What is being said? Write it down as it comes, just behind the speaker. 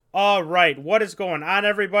All right, what is going on,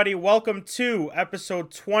 everybody? Welcome to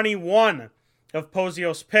episode 21 of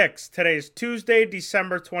Pozios Picks. Today is Tuesday,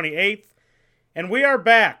 December 28th, and we are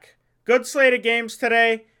back. Good slate of games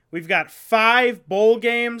today. We've got 5 bowl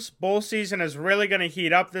games. Bowl season is really going to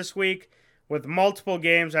heat up this week with multiple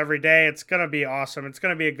games every day. It's going to be awesome. It's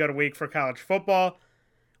going to be a good week for college football.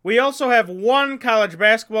 We also have one college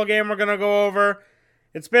basketball game we're going to go over.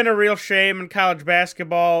 It's been a real shame in college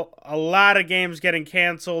basketball. A lot of games getting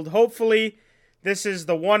canceled. Hopefully, this is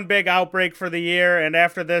the one big outbreak for the year, and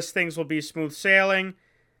after this, things will be smooth sailing.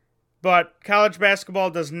 But college basketball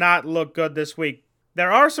does not look good this week.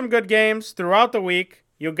 There are some good games throughout the week.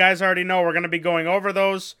 You guys already know we're going to be going over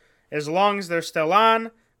those as long as they're still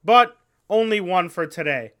on, but only one for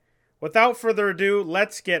today. Without further ado,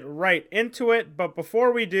 let's get right into it. But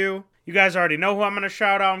before we do, you guys already know who I'm going to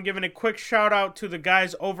shout out. I'm giving a quick shout out to the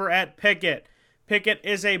guys over at Pickett. Pickett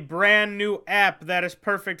is a brand new app that is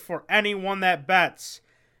perfect for anyone that bets.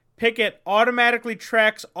 Pickett automatically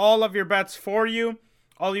tracks all of your bets for you.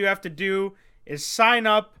 All you have to do is sign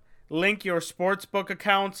up, link your sportsbook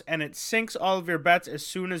accounts, and it syncs all of your bets as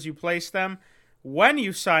soon as you place them. When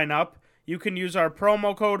you sign up, you can use our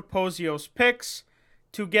promo code POZIOSPICKS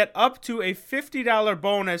to get up to a $50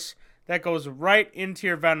 bonus that goes right into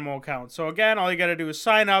your Venmo account. So again, all you got to do is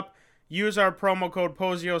sign up, use our promo code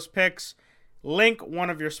POZIOSPICKS, link one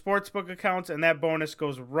of your sportsbook accounts, and that bonus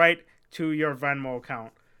goes right to your Venmo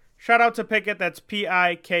account. Shout out to Pickett, that's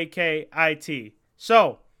Pikkit.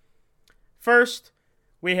 So, first,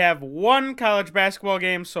 we have one college basketball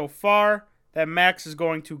game so far that Max is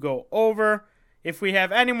going to go over. If we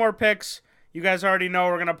have any more picks, you guys already know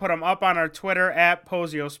we're going to put them up on our Twitter at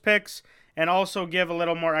PoziosPicks and also give a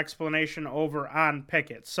little more explanation over on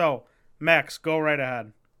Pickett. So, Max, go right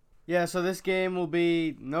ahead. Yeah, so this game will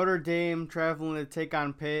be Notre Dame traveling to take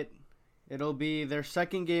on Pitt. It'll be their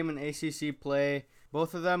second game in ACC play.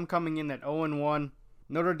 Both of them coming in at 0-1.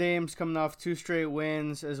 Notre Dame's coming off 2 straight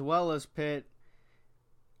wins as well as Pitt.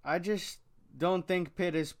 I just don't think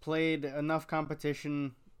Pitt has played enough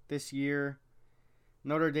competition this year.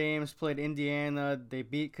 Notre Dame's played Indiana. They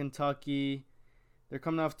beat Kentucky. They're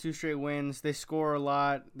coming off 2 straight wins. They score a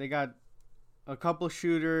lot. They got a couple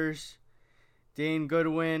shooters. Dane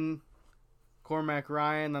Goodwin, Cormac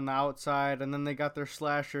Ryan on the outside. And then they got their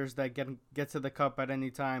slashers that get to the cup at any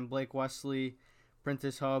time. Blake Wesley,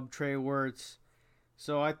 Prentice Hub, Trey Wirtz.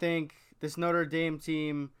 So I think this Notre Dame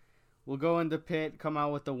team will go into Pitt, come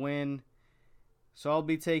out with a win. So I'll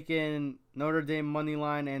be taking Notre Dame money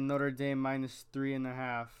line and Notre Dame minus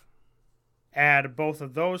 3.5. Add both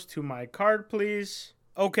of those to my card, please.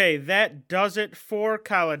 Okay, that does it for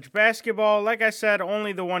college basketball. Like I said,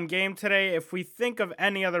 only the one game today. If we think of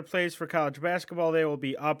any other plays for college basketball, they will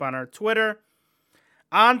be up on our Twitter.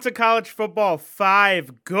 On to college football.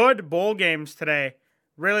 5 good bowl games today.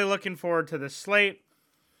 Really looking forward to this slate.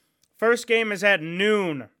 First game is at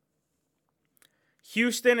noon.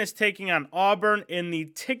 Houston is taking on Auburn in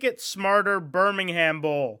the Ticket Smarter Birmingham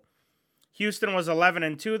Bowl. Houston was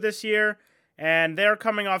 11-2 this year, and they're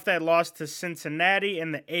coming off that loss to Cincinnati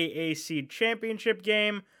in the AAC championship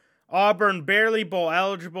game. Auburn barely bowl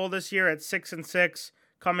eligible this year at 6-6,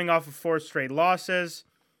 coming off of 4 straight losses.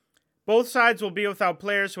 Both sides will be without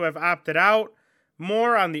players who have opted out.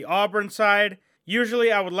 More on the Auburn side.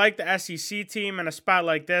 Usually I would like the SEC team in a spot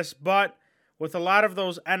like this, but with a lot of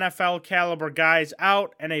those NFL caliber guys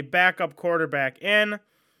out and a backup quarterback in,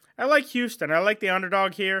 I like Houston. I like the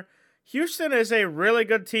underdog here. Houston is a really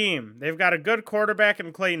good team. They've got a good quarterback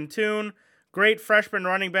in Clayton Tune, great freshman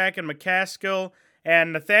running back in McCaskill,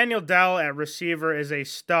 and Nathaniel Dell at receiver is a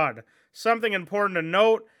stud. Something important to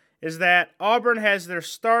note is that Auburn has their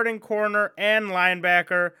starting corner and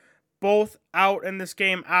linebacker both out in this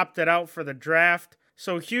game, opted out for the draft.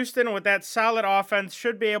 So Houston, with that solid offense,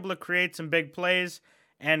 should be able to create some big plays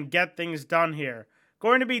and get things done here.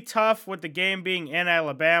 Going to be tough with the game being in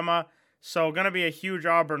Alabama, so going to be a huge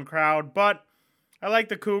Auburn crowd. But I like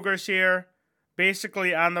the Cougars here,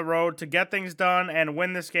 basically on the road to get things done and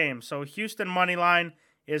win this game. So Houston moneyline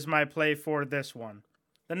is my play for this one.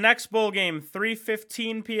 The next bowl game,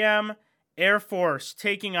 3:15 p.m., Air Force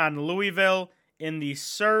taking on Louisville in the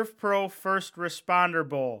Serve Pro First Responder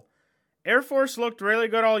Bowl. Air Force looked really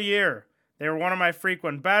good all year. They were one of my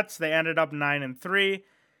frequent bets. They ended up 9-3.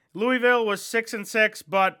 Louisville was 6-6,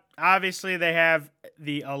 but obviously they have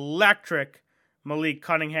the electric Malik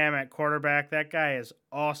Cunningham at quarterback. That guy is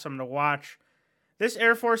awesome to watch. This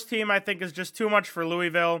Air Force team, I think, is just too much for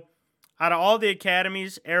Louisville. Out of all the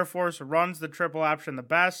academies, Air Force runs the triple option the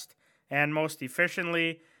best and most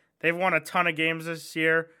efficiently. They've won a ton of games this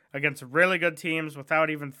year against really good teams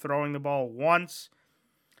without even throwing the ball once.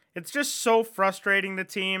 It's just so frustrating to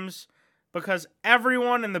teams because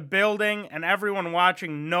everyone in the building and everyone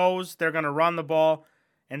watching knows they're going to run the ball,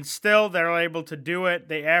 and still they're able to do it.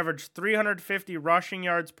 They averaged 350 rushing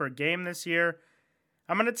yards per game this year.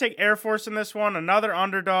 I'm going to take Air Force in this one, another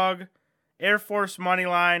underdog. Air Force money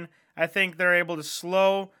line. I think they're able to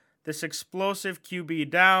slow this explosive QB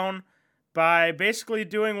down by basically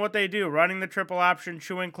doing what they do, running the triple option,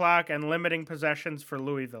 chewing clock, and limiting possessions for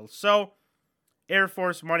Louisville. So, Air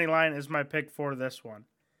Force money line is my pick for this one.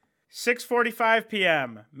 6:45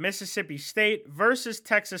 p.m., Mississippi State versus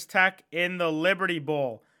Texas Tech in the Liberty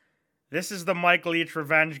Bowl. This is the Mike Leach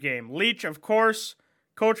revenge game. Leach, of course,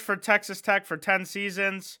 coached for Texas Tech for 10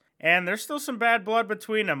 seasons, and there's still some bad blood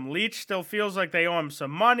between them. Leach still feels like they owe him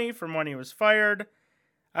some money from when he was fired.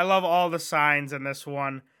 I love all the signs in this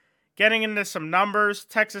one. Getting into some numbers,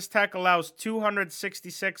 Texas Tech allows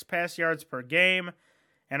 266 pass yards per game,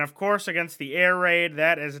 and of course against the air raid,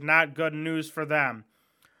 that is not good news for them.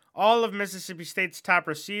 All of Mississippi State's top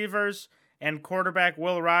receivers and quarterback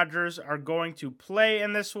Will Rogers are going to play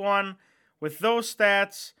in this one. With those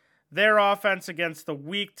stats, their offense against the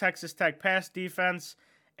weak Texas Tech pass defense,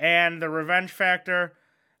 and the revenge factor,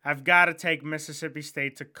 I've got to take Mississippi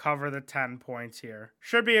State to cover the 10 points here.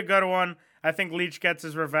 Should be a good one. I think Leach gets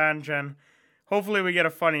his revenge, and hopefully we get a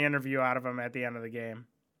funny interview out of him at the end of the game.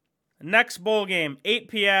 Next bowl game, 8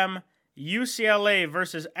 p.m., UCLA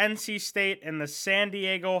versus NC State in the San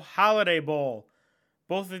Diego Holiday Bowl.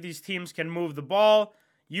 Both of these teams can move the ball.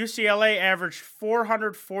 UCLA averaged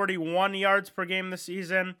 441 yards per game this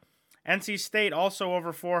season. NC State also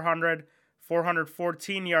over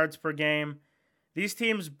 414 yards per game. These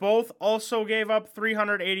teams both also gave up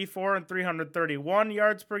 384 and 331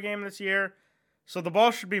 yards per game this year. So the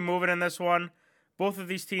ball should be moving in this one. Both of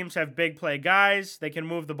these teams have big play guys. They can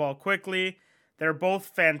move the ball quickly. They're both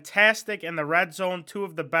fantastic in the red zone, two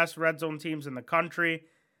of the best red zone teams in the country.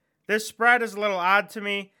 This spread is a little odd to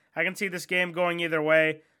me. I can see this game going either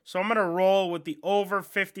way. So I'm going to roll with the over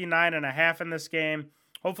 59.5 in this game.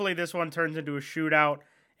 Hopefully this one turns into a shootout,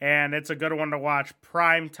 and it's a good one to watch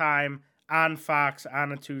prime time on Fox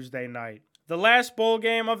on a Tuesday night. The last bowl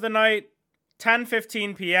game of the night,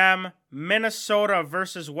 10:15 p.m., Minnesota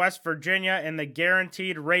versus West Virginia in the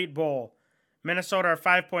Guaranteed Rate Bowl. Minnesota are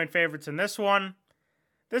 5-point favorites in this one.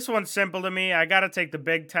 This one's simple to me. I got to take the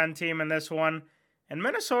Big Ten team in this one. And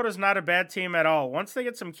Minnesota's not a bad team at all. Once they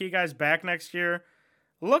get some key guys back next year,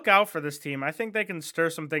 look out for this team. I think they can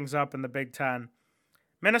stir some things up in the Big Ten.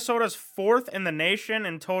 Minnesota's 4th in the nation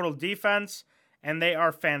in total defense, and they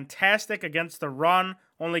are fantastic against the run,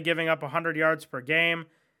 only giving up 100 yards per game.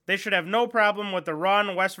 They should have no problem with the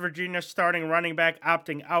run. West Virginia starting running back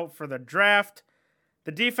opting out for the draft.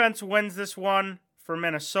 The defense wins this one for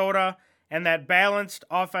Minnesota, and that balanced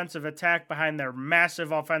offensive attack behind their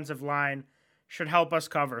massive offensive line should help us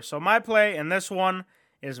cover. So my play in this one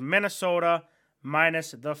is Minnesota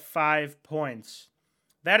minus the 5 points.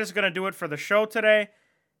 That is going to do it for the show today.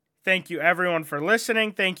 Thank you everyone for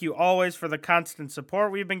listening. Thank you always for the constant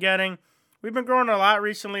support we've been getting. We've been growing a lot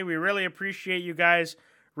recently. We really appreciate you guys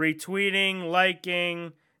retweeting,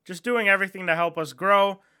 liking, just doing everything to help us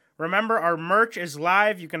grow. Remember, our merch is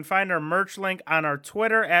live. You can find our merch link on our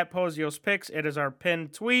Twitter at Pozios Picks. It is our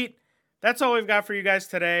pinned tweet. That's all we've got for you guys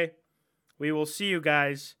today. We will see you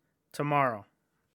guys tomorrow.